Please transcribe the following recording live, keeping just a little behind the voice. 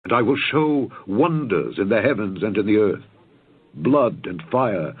And I will show wonders in the heavens and in the earth, blood and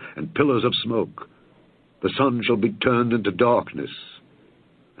fire and pillars of smoke. The sun shall be turned into darkness,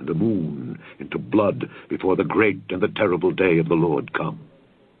 and the moon into blood before the great and the terrible day of the Lord come.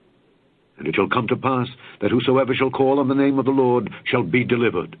 And it shall come to pass that whosoever shall call on the name of the Lord shall be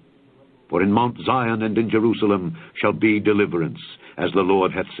delivered. For in Mount Zion and in Jerusalem shall be deliverance, as the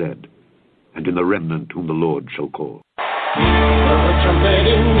Lord hath said, and in the remnant whom the Lord shall call. The trumpet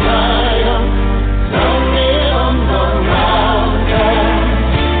in Zion, sounding on the mountain.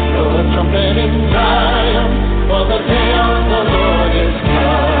 The trumpet in Zion, for the day of the Lord is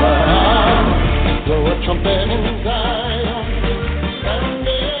come. Blow a trumpet in Zion,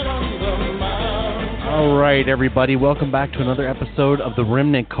 sounding on the mountain. All right, everybody, welcome back to another episode of The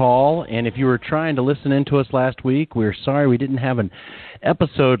Remnant Call. And if you were trying to listen in to us last week, we're sorry we didn't have an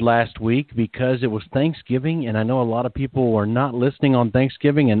episode last week because it was Thanksgiving, and I know a lot of people were not listening on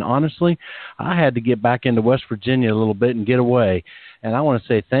Thanksgiving, and honestly, I had to get back into West Virginia a little bit and get away, and I want to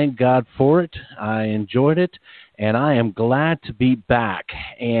say thank God for it. I enjoyed it, and I am glad to be back.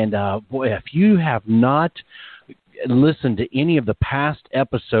 And boy, if you have not listened to any of the past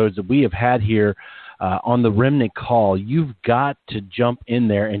episodes that we have had here on the Remnant Call, you've got to jump in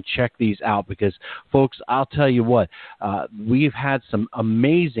there and check these out because, folks, I'll tell you what, we've had some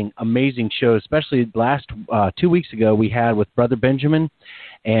amazing, amazing shows, especially last 2 weeks ago we had with Brother Benjamin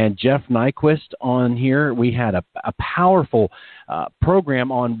and Jeff Nyquist on here. We had a powerful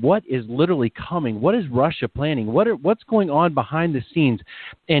program on what is literally coming. What is Russia planning? What's going on behind the scenes?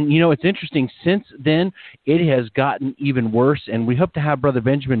 And, you know, it's interesting. Since then, it has gotten even worse, and we hope to have Brother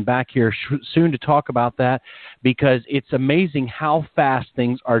Benjamin back here soon to talk about that because it's amazing how fast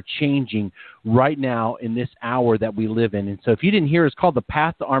things are changing right now in this hour that we live in. And so if you didn't hear, it's called The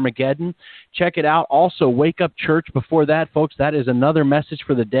Path to Armageddon. Check it out. Also, Wake Up Church before that, folks. That is another message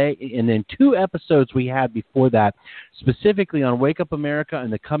for the day. And then 2 episodes we had before that, specifically on Wake Up America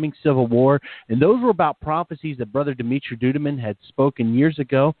and the coming Civil War. And those were about prophecies that Brother Dimitri Duduman had spoken years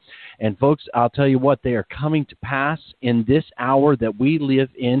ago. And, folks, I'll tell you what, they are coming to pass in this hour that we live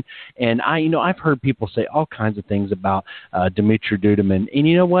in. And I've heard people say all kinds of things about Dimitri Duduman. And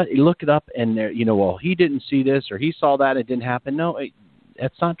you know what? You look it up and well, he didn't see this or he saw that, it didn't happen. No,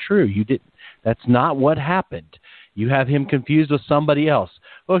 that's not true. You didn't. That's not what happened. You have him confused with somebody else.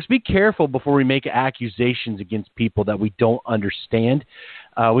 Folks, be careful before we make accusations against people that we don't understand.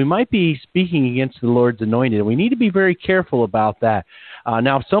 We might be speaking against the Lord's anointed, and we need to be very careful about that.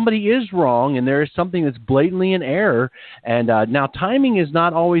 Now, if somebody is wrong and there is something that's blatantly in error, and now timing is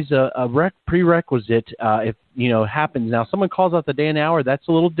not always a prerequisite if happens. Now, someone calls out the day and hour, that's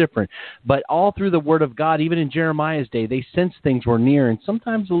a little different. But all through the Word of God, even in Jeremiah's day, they sensed things were near, and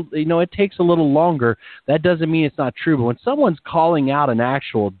sometimes, it takes a little longer. That doesn't mean it's not true. But when someone's calling out an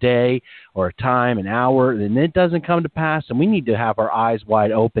actual day or a time, an hour, then it doesn't come to pass, and we need to have our eyes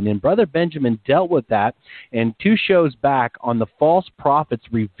wide open. And Brother Benjamin dealt with that in 2 shows back on the false prophets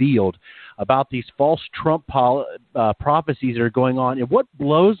revealed about these false Trump prophecies that are going on. And what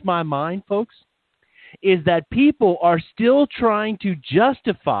blows my mind, folks, is that people are still trying to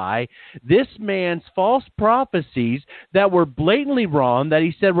justify this man's false prophecies that were blatantly wrong, that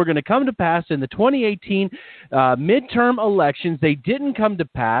he said were going to come to pass in the 2018 midterm elections. They didn't come to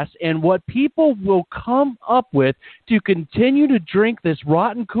pass, and what people will come up with to continue to drink this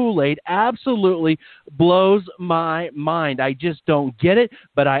rotten Kool-Aid absolutely blows my mind. I just don't get it,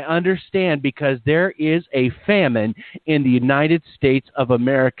 but I understand because there is a famine in the United States of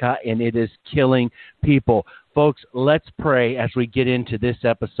America, and it is killing people. Folks, let's pray as we get into this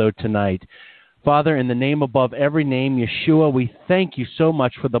episode tonight. Father, in the name above every name, Yeshua, we thank you so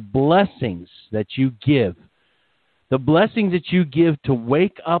much for the blessings that you give. The blessings that you give to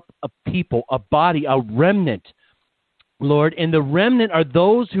wake up a people, a body, a remnant, Lord. And the remnant are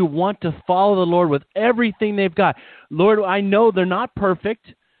those who want to follow the Lord with everything they've got. Lord, I know they're not perfect.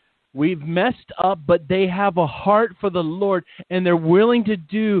 We've messed up, but they have a heart for the Lord, and they're willing to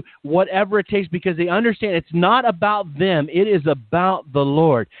do whatever it takes because they understand it's not about them. It is about the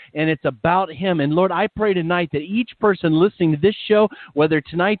Lord, and it's about Him. And, Lord, I pray tonight that each person listening to this show, whether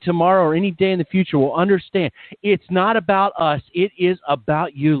tonight, tomorrow, or any day in the future, will understand it's not about us. It is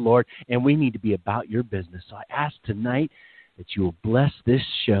about you, Lord, and we need to be about your business. So I ask tonight that you will bless this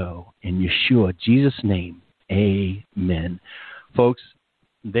show in Yeshua, Jesus' name. Amen. Folks,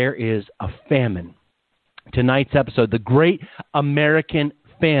 there is a famine. Tonight's episode, the Great American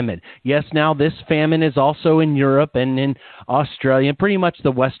Famine. Yes, now this famine is also in Europe and in Australia, and pretty much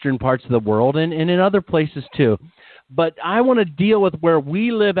the western parts of the world, and in other places too. But I want to deal with where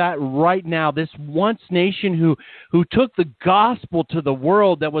we live at right now, this once nation who took the gospel to the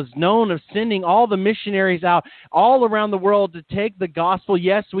world, that was known of sending all the missionaries out all around the world to take the gospel.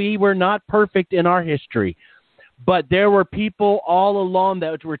 Yes, we were not perfect in our history, but there were people all along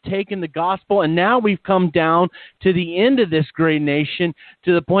that were taking the gospel, and now we've come down to the end of this great nation,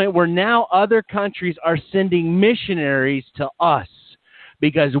 to the point where now other countries are sending missionaries to us,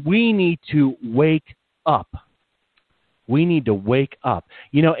 because we need to wake up. We need to wake up.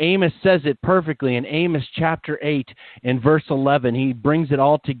 You know, Amos says it perfectly in Amos chapter 8 and verse 11. He brings it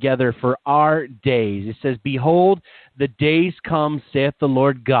all together for our days. It says, "Behold, the days come, saith the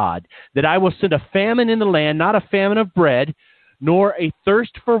Lord God, that I will send a famine in the land, not a famine of bread, nor a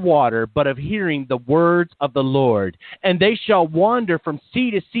thirst for water, but of hearing the words of the Lord. And they shall wander from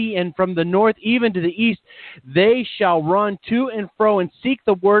sea to sea, and from the north even to the east. They shall run to and fro and seek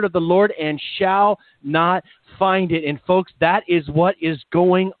the word of the Lord, and shall not find it." And folks, that is what is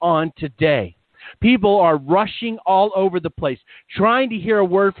going on today. People are rushing all over the place, trying to hear a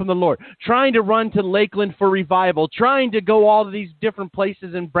word from the Lord, trying to run to Lakeland for revival, trying to go all of these different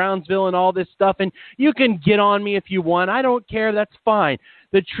places in Brownsville and all this stuff. And you can get on me if you want. I don't care. That's fine.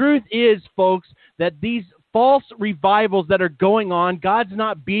 The truth is, folks, that these false revivals that are going on, God's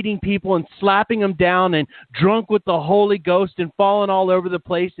not beating people and slapping them down and drunk with the Holy Ghost and falling all over the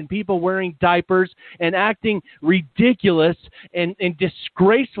place, and people wearing diapers and acting ridiculous and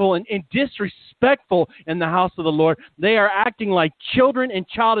disgraceful and disrespectful in the house of the Lord. They are acting like children and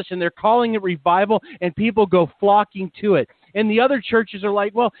childish, and they're calling it revival, and people go flocking to it. And the other churches are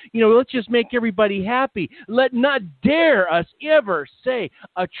like, well, let's just make everybody happy. Let not dare us ever say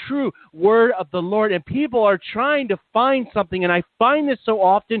a true word of the Lord. And people are trying to find something. And I find this so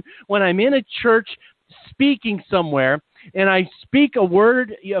often when I'm in a church speaking somewhere, and I speak a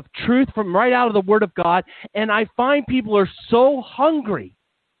word of truth from right out of the Word of God, and I find people are so hungry.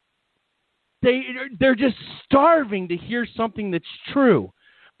 They're just starving to hear something that's true.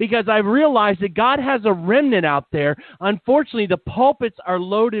 Because I've realized that God has a remnant out there. Unfortunately, the pulpits are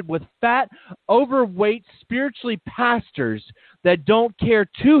loaded with fat, overweight, spiritually pastors that don't care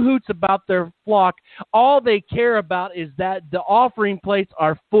two hoots about their flock. All they care about is that the offering plates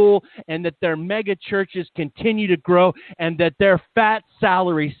are full, and that their mega churches continue to grow, and that their fat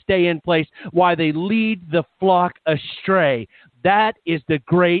salaries stay in place while they lead the flock astray. That is the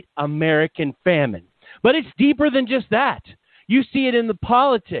great American famine. But it's deeper than just that. You see it in the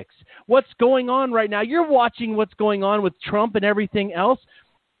politics. What's going on right now? You're watching what's going on with Trump and everything else.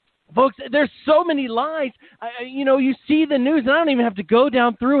 Folks, there's so many lies. You see the news, and I don't even have to go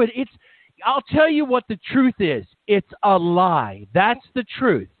down through it. I'll tell you what the truth is. It's a lie. That's the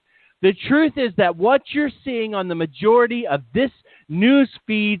truth. The truth is that what you're seeing on the majority of this news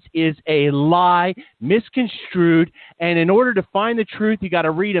feeds is a lie, misconstrued, and in order to find the truth, you got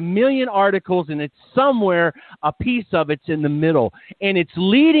to read 1 million articles, and it's somewhere, a piece of it's in the middle. And it's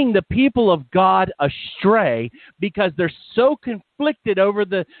leading the people of God astray because they're so conflicted over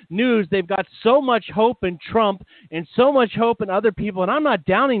the news. They've got so much hope in Trump and so much hope in other people, and I'm not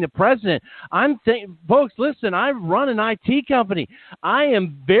downing the president. I'm saying, folks, listen, I run an IT company. I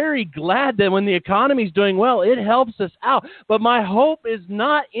am very glad that when the economy's doing well, it helps us out. But my hope is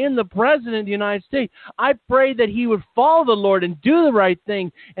not in the president of the United States. I pray that he would follow the Lord and do the right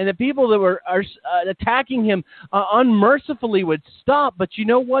thing, and the people that are attacking him unmercifully would stop. But you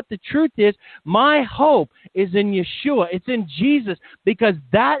know what? The truth is, my hope is in Yeshua. It's in Jesus, because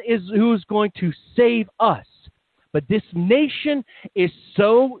that is who is going to save us. But this nation is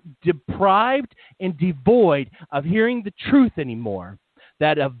so deprived and devoid of hearing the truth anymore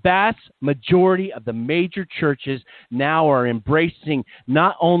that a vast majority of the major churches now are embracing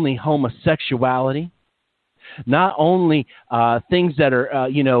not only homosexuality, not only things that are,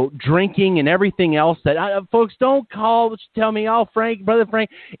 drinking and everything else that folks don't tell me, Brother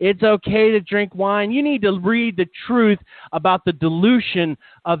Frank, it's okay to drink wine. You need to read the truth about the dilution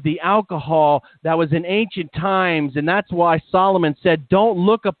of the alcohol that was in ancient times. And that's why Solomon said, don't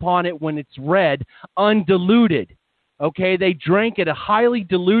look upon it when it's red, undiluted. Okay, they drank it highly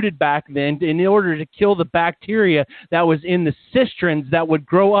diluted back then in order to kill the bacteria that was in the cisterns that would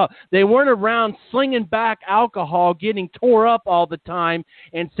grow up. They weren't around slinging back alcohol, getting tore up all the time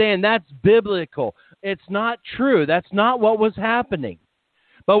and saying that's biblical. It's not true. That's not what was happening.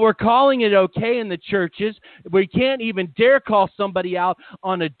 But we're calling it okay in the churches. We can't even dare call somebody out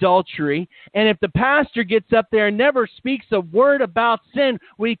on adultery. And if the pastor gets up there and never speaks a word about sin,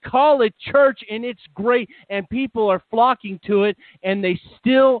 we call it church, and it's great, and people are flocking to it, and they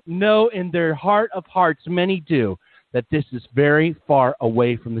still know in their heart of hearts, many do, that this is very far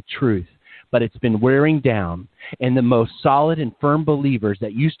away from the truth. but it's been wearing down, and the most solid and firm believers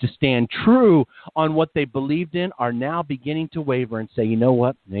that used to stand true on what they believed in are now beginning to waver and say, you know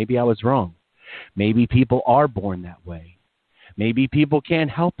what, maybe I was wrong. Maybe people are born that way. Maybe people can't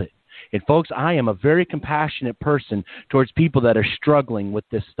help it. And folks, I am a very compassionate person towards people that are struggling with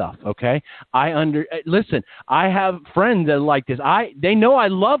this stuff, okay? Listen, I have friends that are like this. They know I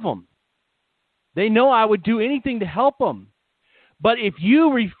love them. They know I would do anything to help them. But if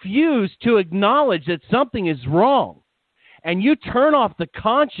you refuse to acknowledge that something is wrong and you turn off the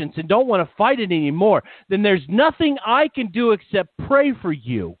conscience and don't want to fight it anymore, then there's nothing I can do except pray for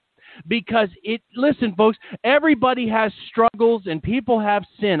you. Because listen, folks, everybody has struggles and people have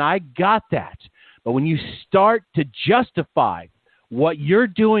sin. I got that. But when you start to justify what you're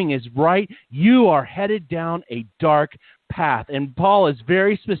doing is right, you are headed down a dark path. And Paul is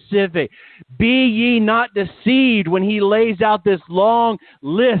very specific. Be ye not deceived when he lays out this long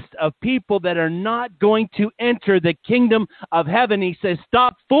list of people that are not going to enter the kingdom of heaven. He says,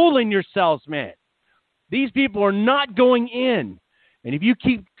 stop fooling yourselves, man. These people are not going in. And if you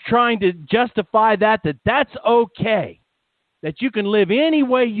keep trying to justify that's okay, that you can live any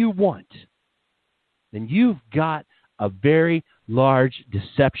way you want, then you've got a very large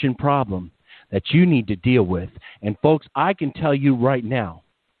deception problem that you need to deal with. And folks, I can tell you right now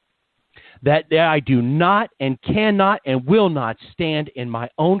that I do not and cannot and will not stand in my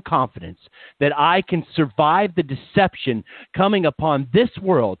own confidence that I can survive the deception coming upon this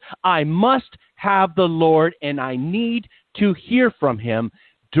world. I must have the Lord, and I need to hear from him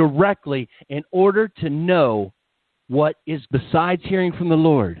directly in order to know what is besides hearing from the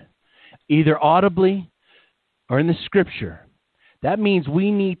Lord, either audibly or in the Scripture. That means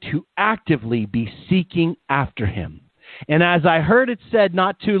we need to actively be seeking after him. And as I heard it said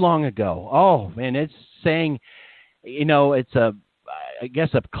not too long ago, oh, man, it's saying, it's I guess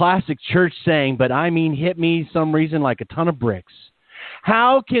a classic church saying, but I mean hit me some reason like a ton of bricks.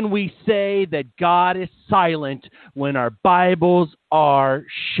 How can we say that God is silent when our Bibles are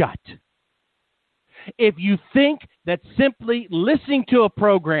shut? If you think that simply listening to a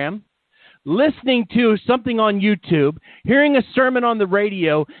program, listening to something on YouTube, hearing a sermon on the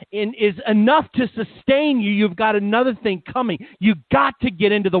radio is enough to sustain you, you've got another thing coming. You've got to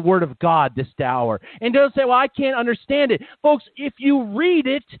get into the Word of God this hour. And don't say, well, I can't understand it. Folks, if you read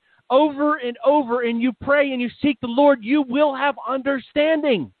it over and over and you pray and you seek the Lord, you will have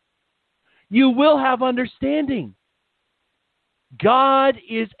understanding. You will have understanding. God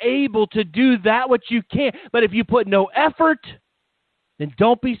is able to do that which you can't. But if you put no effort, then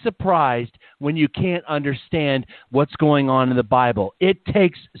don't be surprised when you can't understand what's going on in the Bible. It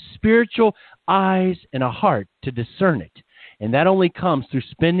takes spiritual eyes and a heart to discern it. And that only comes through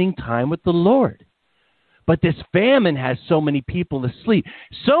spending time with the Lord. But this famine has so many people asleep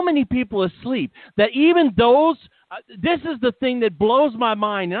that even those, this is the thing that blows my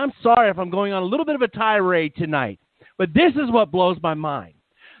mind. And I'm sorry if I'm going on a little bit of a tirade tonight, but this is what blows my mind.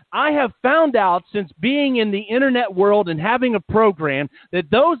 I have found out since being in the internet world and having a program that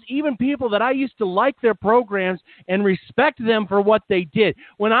those even people that I used to like their programs and respect them for what they did,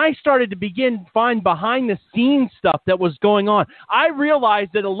 when I started to find behind the scenes stuff that was going on, I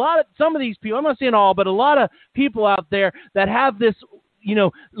realized that some of these people, I'm not saying all, but a lot of people out there that have this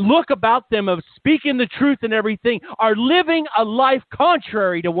look about them of speaking the truth and everything are living a life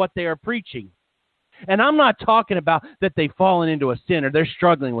contrary to what they are preaching. And I'm not talking about that they've fallen into a sin or they're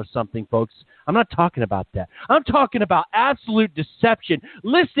struggling with something, folks. I'm not talking about that. I'm talking about absolute deception,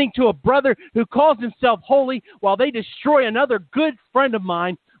 listening to a brother who calls himself holy while they destroy another good friend of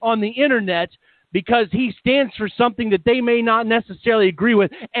mine on the internet because he stands for something that they may not necessarily agree with,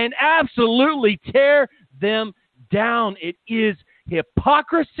 and absolutely tear them down. It is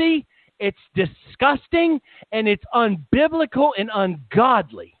hypocrisy, it's disgusting, and it's unbiblical and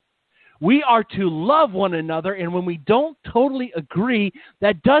ungodly. We are to love one another, and when we don't totally agree,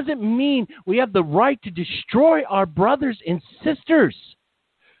 that doesn't mean we have the right to destroy our brothers and sisters.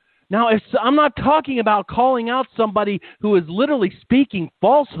 Now, I'm not talking about calling out somebody who is literally speaking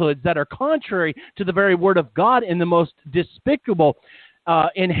falsehoods that are contrary to the very word of God in the most despicable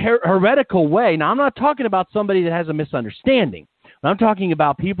and heretical way. Now, I'm not talking about somebody that has a misunderstanding. I'm talking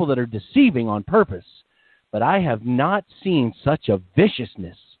about people that are deceiving on purpose. But I have not seen such a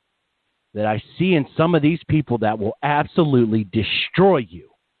viciousness that I see in some of these people that will absolutely destroy you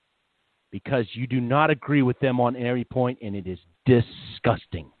because you do not agree with them on every point, and it is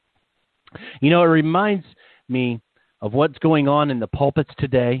disgusting. It reminds me of what's going on in the pulpits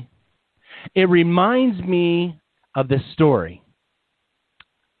today. It reminds me of this story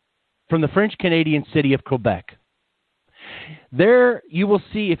from the French-Canadian city of Quebec. There you will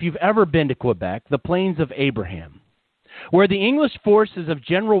see, if you've ever been to Quebec, the Plains of Abraham, where the English forces of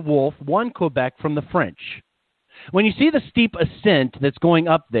General Wolfe won Quebec from the French. When you see the steep ascent that's going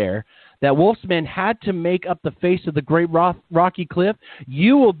up there, that Wolfe's men had to make up the face of the great rocky cliff,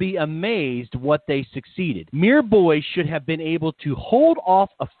 you will be amazed what they succeeded. Mere boys should have been able to hold off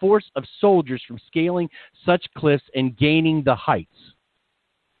a force of soldiers from scaling such cliffs and gaining the heights.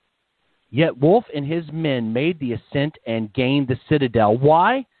 Yet Wolfe and his men made the ascent and gained the citadel.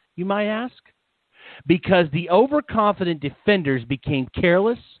 Why, you might ask? Because the overconfident defenders became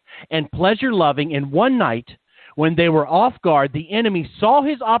careless and pleasure-loving, and one night, when they were off guard, the enemy saw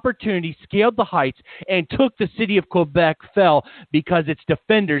his opportunity, scaled the heights, and took the city of Quebec fell because its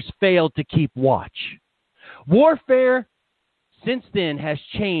defenders failed to keep watch. Warfare since then has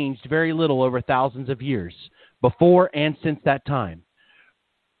changed very little over thousands of years, before and since that time.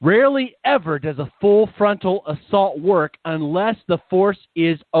 Rarely ever does a full frontal assault work unless the force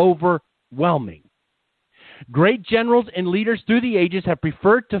is overwhelming. Great generals and leaders through the ages have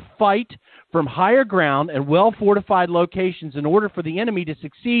preferred to fight from higher ground and well-fortified locations in order for the enemy to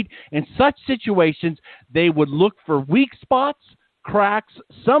succeed. In such situations, they would look for weak spots, cracks,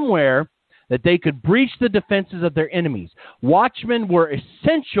 somewhere that they could breach the defenses of their enemies. Watchmen were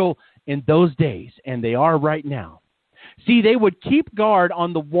essential in those days, and they are right now. See, they would keep guard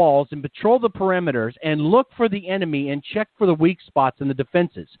on the walls and patrol the perimeters and look for the enemy and check for the weak spots in the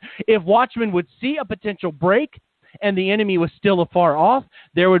defenses. If watchmen would see a potential break and the enemy was still afar off,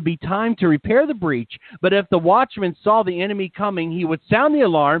 there would be time to repair the breach. But if the watchman saw the enemy coming, he would sound the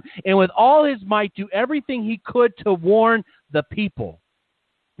alarm and with all his might do everything he could to warn the people.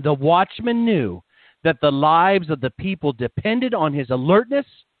 The watchman knew that the lives of the people depended on his alertness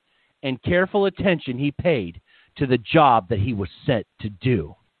and careful attention he paid to the job that he was set to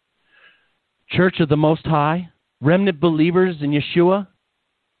do. Church of the Most High, remnant believers in Yeshua,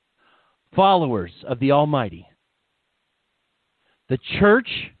 followers of the Almighty. The church,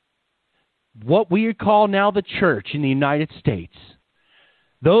 what we call now the church in the United States,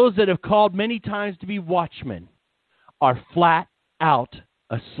 those that have called many times to be watchmen, are flat out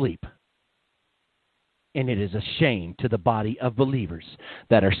asleep. And it is a shame to the body of believers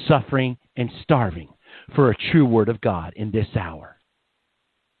that are suffering and starving for a true word of God in this hour.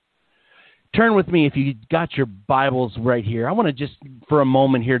 Turn with me, if you got your Bibles right here. I want to just, for a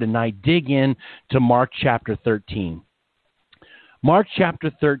moment here tonight, dig in to Mark chapter 13. Mark chapter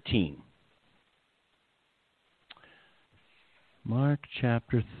 13. Mark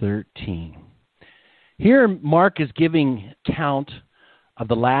chapter 13. Here Mark is giving account of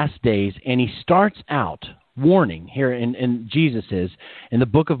the last days, and he starts out warning here in Jesus is in the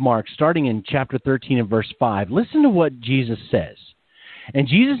book of Mark, starting in chapter 13 and verse 5. Listen to what Jesus says. And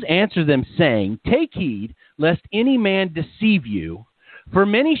Jesus answered them, saying, Take heed, lest any man deceive you, for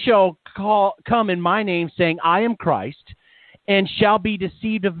many shall come in my name, saying, I am Christ, and shall be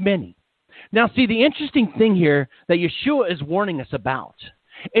deceived of many. Now, see, the interesting thing here that Yeshua is warning us about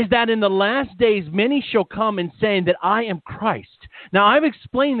is that in the last days, many shall come and saying that I am Christ. Now, I've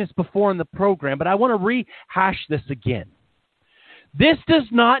explained this before in the program, but I want to rehash this again. This does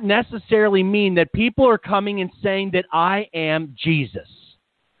not necessarily mean that people are coming and saying that I am Jesus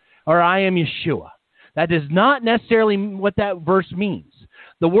or I am Yeshua. That is not necessarily what that verse means.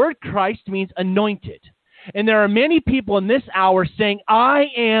 The word Christ means anointed. And there are many people in this hour saying, I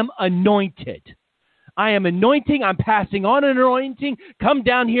am anointed. I am anointing. I'm passing on an anointing. Come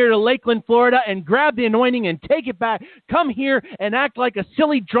down here to Lakeland, Florida, and grab the anointing and take it back. Come here and act like a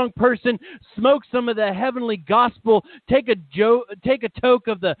silly drunk person. Smoke some of the heavenly gospel. Take a toke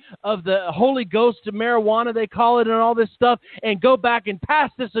of the Holy Ghost marijuana, they call it, and all this stuff, and go back and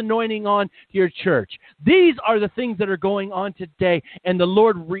pass this anointing on to your church. These are the things that are going on today, and the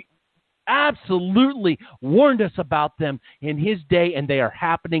Lord absolutely warned us about them in his day, and they are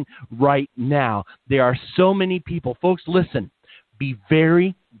happening right now. There are so many people. Folks, listen, be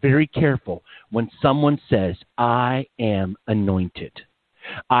very, very careful when someone says, I am anointed.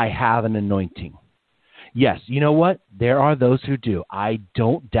 I have an anointing. Yes, you know what? There are those who do. I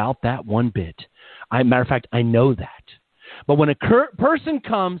don't doubt that one bit. Matter of fact, I know that. But when a person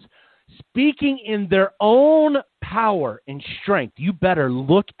comes speaking in their own power and strength, you better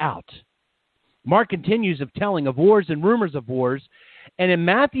look out. Mark continues of telling of wars and rumors of wars, and in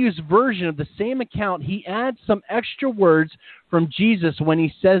Matthew's version of the same account, he adds some extra words from Jesus when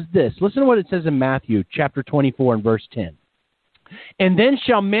he says this. Listen to what it says in Matthew chapter 24 and verse 10. And then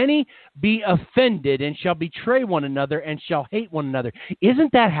shall many be offended and shall betray one another and shall hate one another.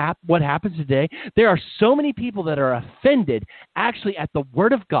 Isn't that what happens today? There are so many people that are offended actually at the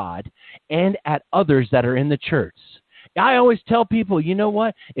Word of God and at others that are in the church. I always tell people, you know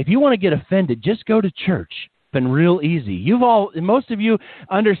what? If you want to get offended, just go to church. It's been real easy. Most of you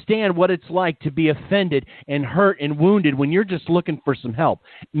understand what it's like to be offended and hurt and wounded when you're just looking for some help.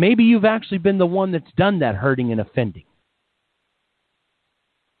 Maybe you've actually been the one that's done that hurting and offending.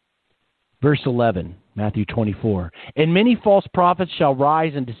 Verse 11, Matthew 24. And many false prophets shall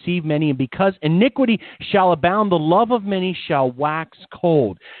rise and deceive many, and because iniquity shall abound, the love of many shall wax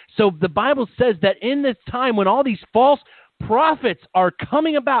cold. So the Bible says that in this time when all these false prophets are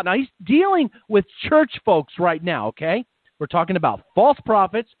coming about, now he's dealing with church folks right now, okay? We're talking about false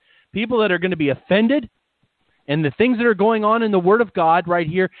prophets, people that are going to be offended, and the things that are going on in the Word of God right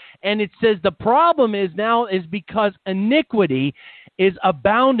here. And it says the problem is because iniquity is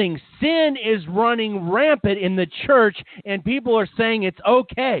abounding. Sin is running rampant in the church, and people are saying it's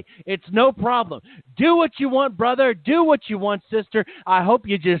okay. It's no problem. Do what you want, brother. Do what you want, sister. I hope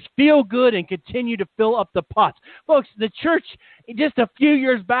you just feel good and continue to fill up the pots. Folks, the church just a few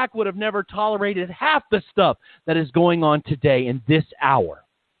years back would have never tolerated half the stuff that is going on today in this hour.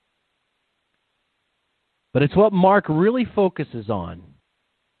 But it's what Mark really focuses on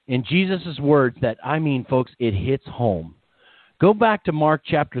in Jesus' words that, folks, it hits home. Go back to Mark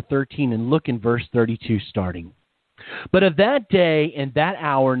chapter 13 and look in verse 32 starting. But of that day and that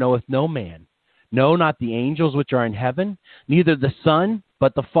hour knoweth no man, no, not the angels which are in heaven, neither the Son,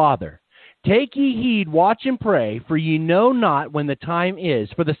 but the Father. Take ye heed, watch and pray, for ye know not when the time is.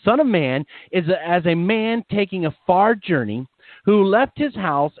 For the Son of Man is as a man taking a far journey, who left his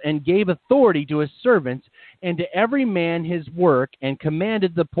house and gave authority to his servants and to every man his work, and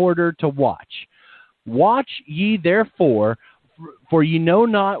commanded the porter to watch. Watch ye therefore, for ye know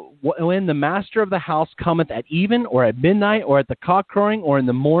not when the master of the house cometh, at even, or at midnight, or at the cock crowing, or in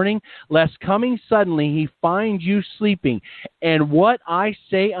the morning, lest coming suddenly he find you sleeping. And what I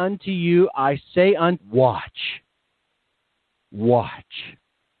say unto you, I say unto watch. Watch.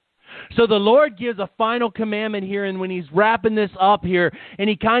 So the Lord gives a final commandment here, and when he's wrapping this up here, and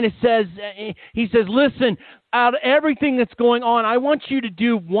he kind of says, listen, out of everything that's going on, I want you to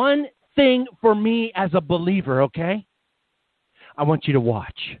do one thing for me as a believer, okay? I want you to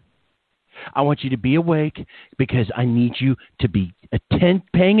watch. I want you to be awake, because I need you to be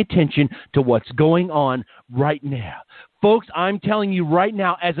paying attention to what's going on right now. Folks, I'm telling you right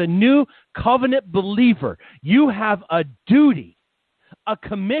now, as a new covenant believer, you have a duty, a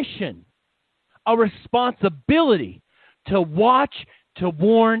commission, a responsibility to watch, to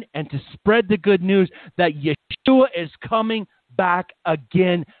warn, and to spread the good news that Yeshua is coming back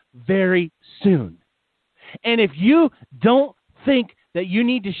again very soon. And if you don't think that you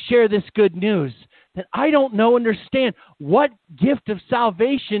need to share this good news, then I don't understand what gift of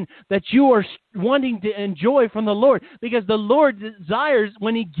salvation that you are wanting to enjoy from the Lord. Because the Lord desires,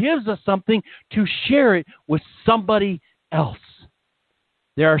 when he gives us something, to share it with somebody else.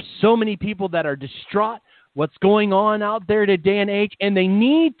 There are so many people that are distraught what's going on out there today and age, and they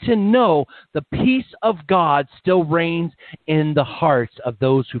need to know the peace of God still reigns in the hearts of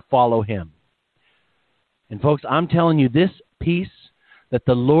those who follow him. And folks, I'm telling you, this peace that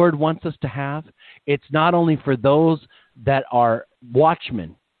the Lord wants us to have, it's not only for those that are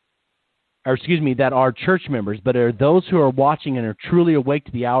watchmen, that are church members, but are those who are watching and are truly awake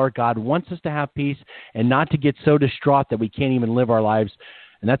to the hour. God wants us to have peace and not to get so distraught that we can't even live our lives.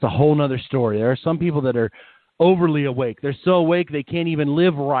 And that's a whole other story. There are some people that are overly awake. They're so awake they can't even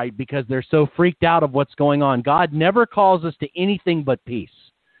live right because they're so freaked out of what's going on. God never calls us to anything but peace.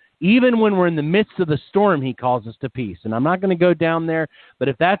 Even when we're in the midst of the storm, he calls us to peace. And I'm not going to go down there, but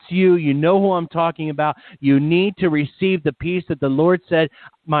if that's you, you know who I'm talking about. You need to receive the peace that the Lord said,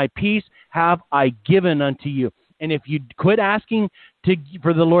 my peace have I given unto you. And if you quit asking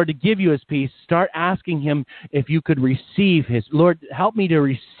for the Lord to give you his peace, start asking him if you could receive his. Lord, help me to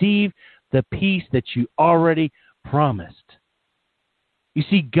receive the peace that you already promised. You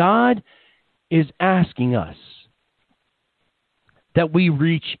see, God is asking us that we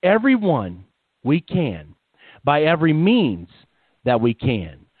reach everyone we can by every means that we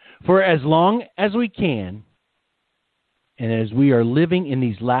can. For as long as we can, and as we are living in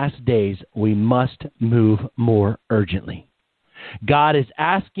these last days, we must move more urgently. God is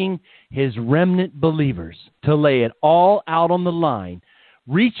asking his remnant believers to lay it all out on the line,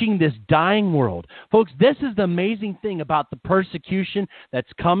 reaching this dying world. Folks, this is the amazing thing about the persecution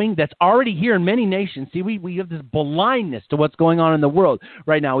that's coming, that's already here in many nations. See, we have this blindness to what's going on in the world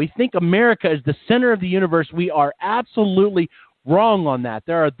right now. We think America is the center of the universe. We are absolutely wrong on that.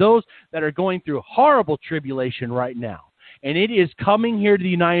 There are those that are going through horrible tribulation right now, and it is coming here to the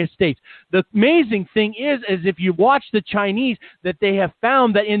United States. The amazing thing is if you watch the Chinese, that they have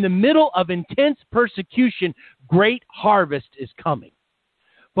found that in the middle of intense persecution, great harvest is coming.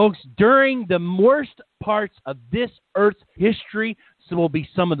 Folks, during the worst parts of this earth's history, so will be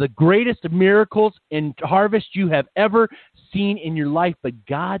some of the greatest miracles and harvest you have ever seen in your life. But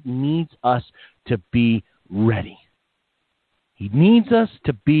God needs us to be ready. He needs us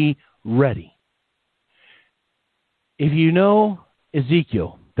to be ready. If you know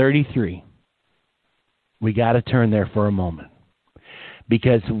Ezekiel 33, we got to turn there for a moment.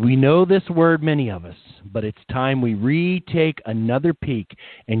 Because we know this word, many of us, but it's time we retake another peek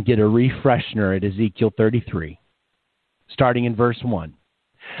and get a refresher at Ezekiel 33, starting in verse 1.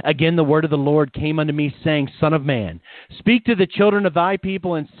 Again, the word of the Lord came unto me, saying, Son of man, speak to the children of thy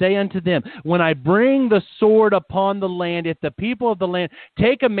people, and say unto them, when I bring the sword upon the land, if the people of the land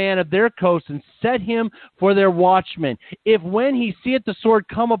take a man of their coast and set him for their watchman, if when he seeth the sword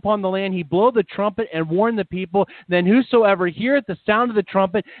come upon the land, he blow the trumpet and warn the people, then whosoever heareth the sound of the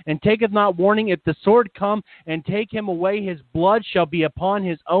trumpet and taketh not warning, if the sword come and take him away, his blood shall be upon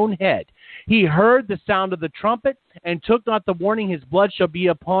his own head. He heard the sound of the trumpet and took not the warning, his blood shall be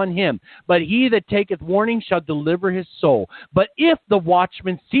upon him. But he that taketh warning shall deliver his soul. But if the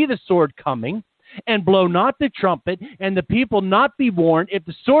watchman see the sword coming, and blow not the trumpet, and the people not be warned, if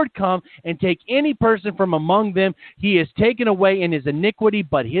the sword come and take any person from among them, he is taken away in his iniquity,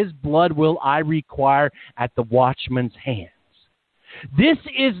 but his blood will I require at the watchman's hands. This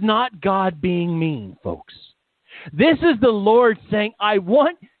is not God being mean, folks. This is the Lord saying, I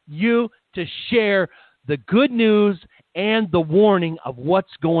want you to share the good news and the warning of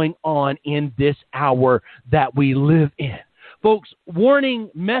what's going on in this hour that we live in. Folks, warning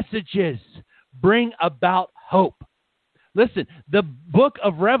messages bring about hope. Listen, the book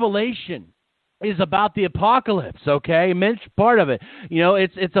of Revelation is about the apocalypse, okay? Part of it. You know,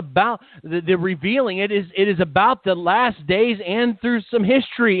 it's about the revealing. It is about the last days and through some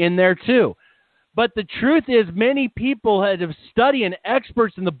history in there too. But the truth is, many people that have studied and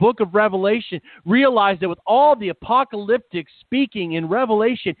experts in the book of Revelation realize that with all the apocalyptic speaking in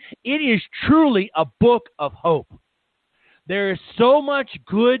Revelation, it is truly a book of hope. There is so much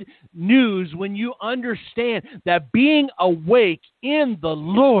good news when you understand that being awake in the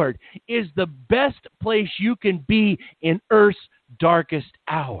Lord is the best place you can be in earth's darkest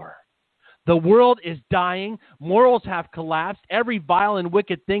hour. The world is dying. Morals have collapsed. Every vile and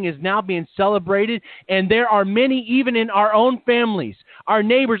wicked thing is now being celebrated. And there are many, even in our own families, our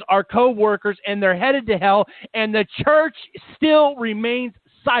neighbors, our co-workers, and they're headed to hell. And the church still remains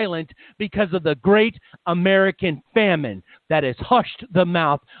silent because of the great American famine that has hushed the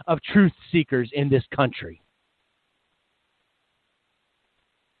mouth of truth seekers in this country.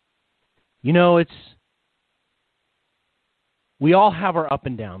 You know, we all have our up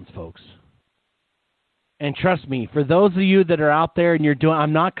and downs, folks. And trust me, for those of you that are out there and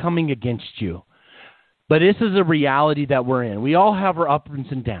I'm not coming against you, but this is a reality that we're in. We all have our ups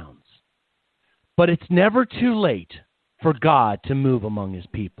and downs. But it's never too late for God to move among his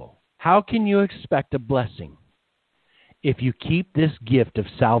people. How can you expect a blessing if you keep this gift of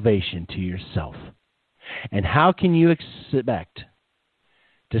salvation to yourself? And how can you expect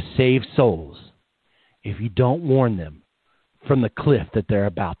to save souls if you don't warn them from the cliff that they're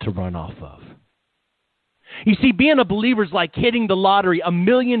about to run off of? You see, being a believer is like hitting the lottery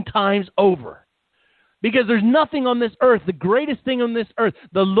 1,000,000 times over. Because there's nothing on this earth, the greatest thing on this earth,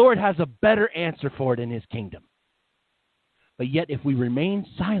 the Lord has a better answer for it in his kingdom. But yet, if we remain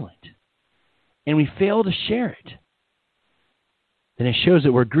silent and we fail to share it, then it shows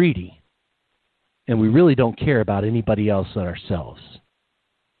that we're greedy and we really don't care about anybody else but ourselves.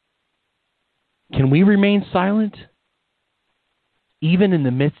 Can we remain silent even in the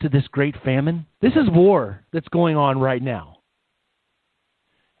midst of this great famine? This is war that's going on right now.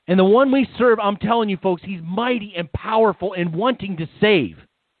 And the one we serve, I'm telling you folks, he's mighty and powerful and wanting to save.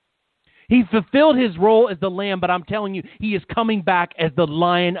 He fulfilled his role as the lamb, but I'm telling you, he is coming back as the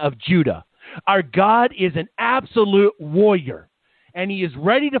Lion of Judah. Our God is an absolute warrior, and he is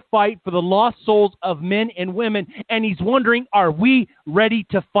ready to fight for the lost souls of men and women, and he's wondering, are we ready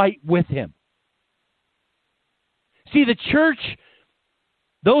to fight with him? See, the church,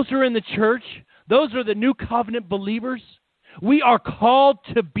 those who are in the church, those are the new covenant believers. We are called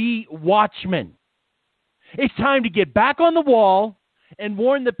to be watchmen. It's time to get back on the wall and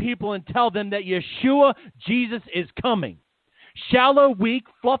warn the people and tell them that Yeshua, Jesus, is coming. Shallow, weak,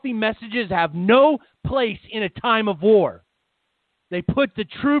 fluffy messages have no place in a time of war. They put the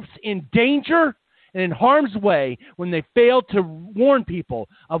troops in danger and in harm's way when they fail to warn people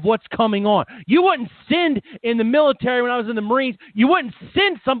of what's coming on. You wouldn't send in the military when I was in the Marines, you wouldn't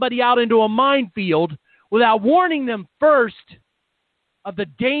send somebody out into a minefield without warning them first of the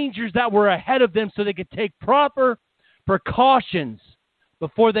dangers that were ahead of them so they could take proper precautions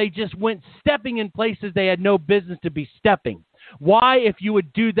before they just went stepping in places they had no business to be stepping. Why, if you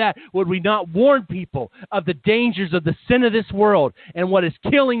would do that, would we not warn people of the dangers of the sin of this world and what is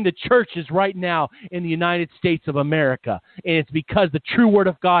killing the churches right now in the United States of America? And it's because the true word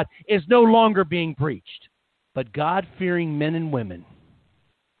of God is no longer being preached. But God-fearing men and women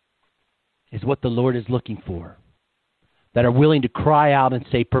is what the Lord is looking for, that are willing to cry out and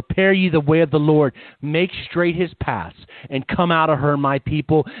say, prepare ye the way of the Lord, make straight his paths, and come out of her, my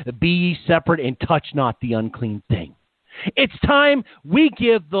people, be ye separate, and touch not the unclean thing. It's time we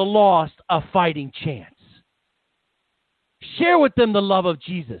give the lost a fighting chance. Share with them the love of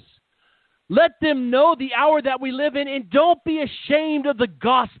Jesus. Let them know the hour that we live in, and don't be ashamed of the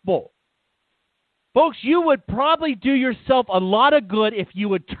gospel. Folks, you would probably do yourself a lot of good if you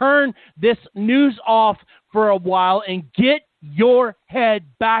would turn this news off for a while and get your head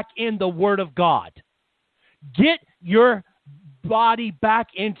back in the Word of God. Get your body back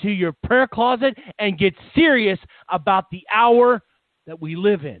into your prayer closet and get serious about the hour that we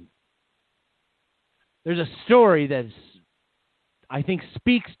live in. There's a story that I think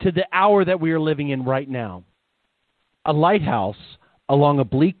speaks to the hour that we are living in right now. A lighthouse along a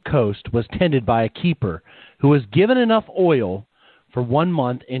bleak coast was tended by a keeper who was given enough oil for 1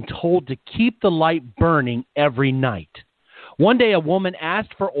 month and told to keep the light burning every night. One day a woman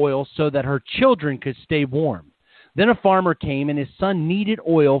asked for oil so that her children could stay warm. Then a farmer came and his son needed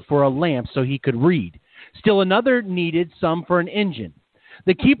oil for a lamp so he could read. Still another needed some for an engine.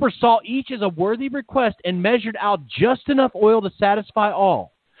 The keeper saw each as a worthy request and measured out just enough oil to satisfy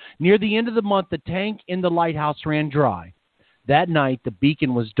all. Near the end of the month, the tank in the lighthouse ran dry. That night, the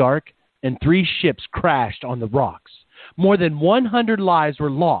beacon was dark and 3 ships crashed on the rocks. More than 100 lives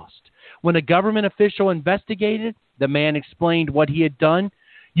were lost. When a government official investigated, the man explained what he had done.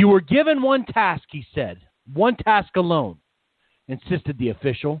 You were given one task, he said. One task alone, insisted the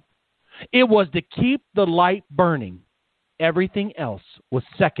official. It was to keep the light burning. Everything else was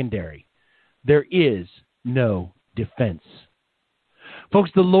secondary. There is no defense.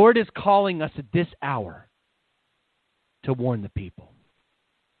 Folks, the Lord is calling us at this hour to warn the people,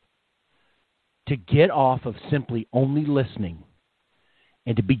 to get off of simply only listening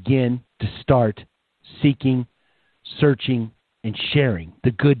and to begin to start seeking, searching, and sharing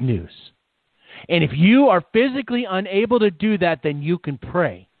the good news. And if you are physically unable to do that, then you can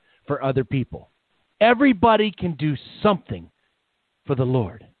pray for other people. Everybody can do something for the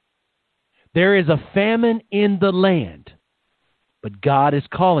Lord. There is a famine in the land, but God is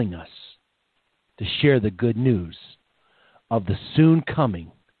calling us to share the good news of the soon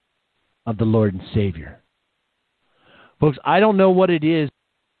coming of the Lord and Savior. Folks, I don't know what it is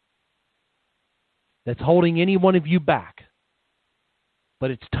that's holding any one of you back,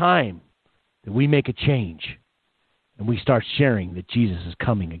 but it's time that we make a change and we start sharing that Jesus is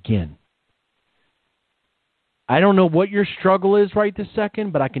coming again. I don't know what your struggle is right this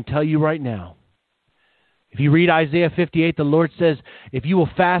second, but I can tell you right now. If you read Isaiah 58, the Lord says, if you will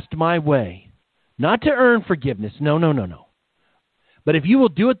fast my way, not to earn forgiveness, no. But if you will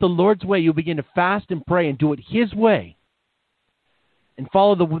do it the Lord's way, you'll begin to fast and pray and do it His way and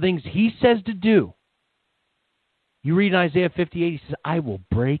follow the things He says to do. You read in Isaiah 58, He says, I will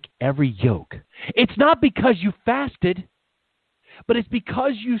break every yoke. It's not because you fasted, but it's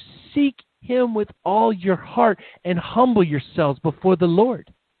because you seek Him with all your heart and humble yourselves before the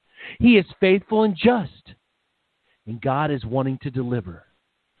Lord. He is faithful and just, and God is wanting to deliver.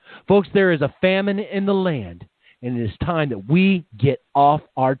 Folks, there is a famine in the land, and it is time that we get off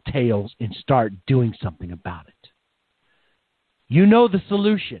our tails and start doing something about it. You know the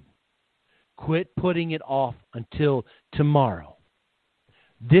solution. Quit putting it off until tomorrow.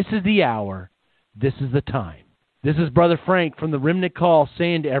 This is the hour. This is the time. This is Brother Frank from the Remnant Call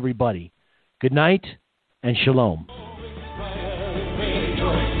saying to everybody, good night and shalom. For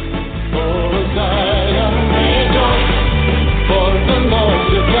the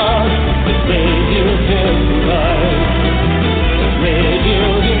Lord is